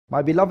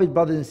My beloved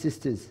brothers and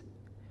sisters,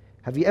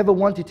 have you ever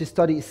wanted to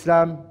study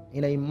Islam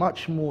in a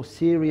much more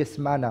serious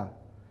manner,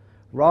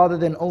 rather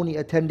than only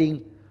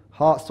attending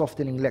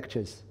heart-softening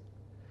lectures?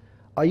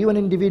 Are you an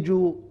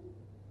individual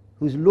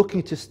who's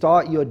looking to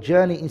start your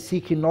journey in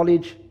seeking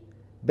knowledge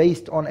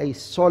based on a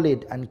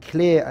solid and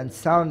clear and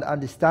sound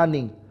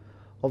understanding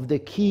of the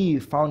key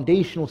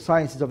foundational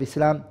sciences of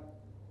Islam?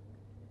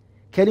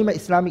 Kalima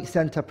Islamic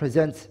Center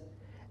presents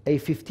a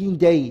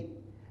 15-day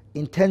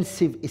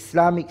intensive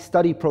Islamic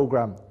study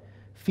program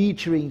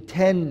featuring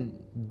 10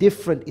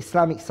 different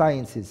Islamic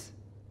sciences.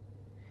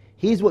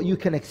 Here's what you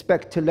can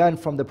expect to learn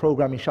from the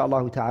program,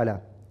 inshaAllah ta'ala.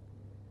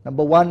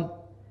 Number 1,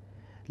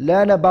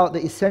 learn about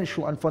the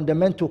essential and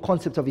fundamental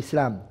concepts of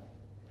Islam.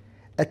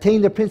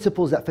 Attain the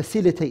principles that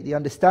facilitate the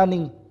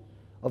understanding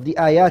of the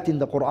ayat in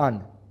the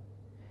Quran.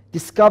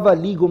 Discover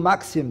legal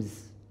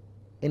maxims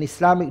in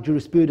Islamic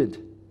jurisprudence.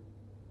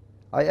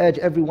 I urge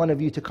every one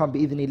of you to come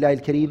bi'idhnillahi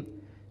al-kareem.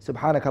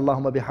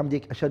 Subhanakallahumma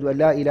bihamdik. Ashhadu an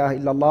la ilaha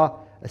illallah.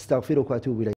 Astaghfiruka wa atubu ilayk.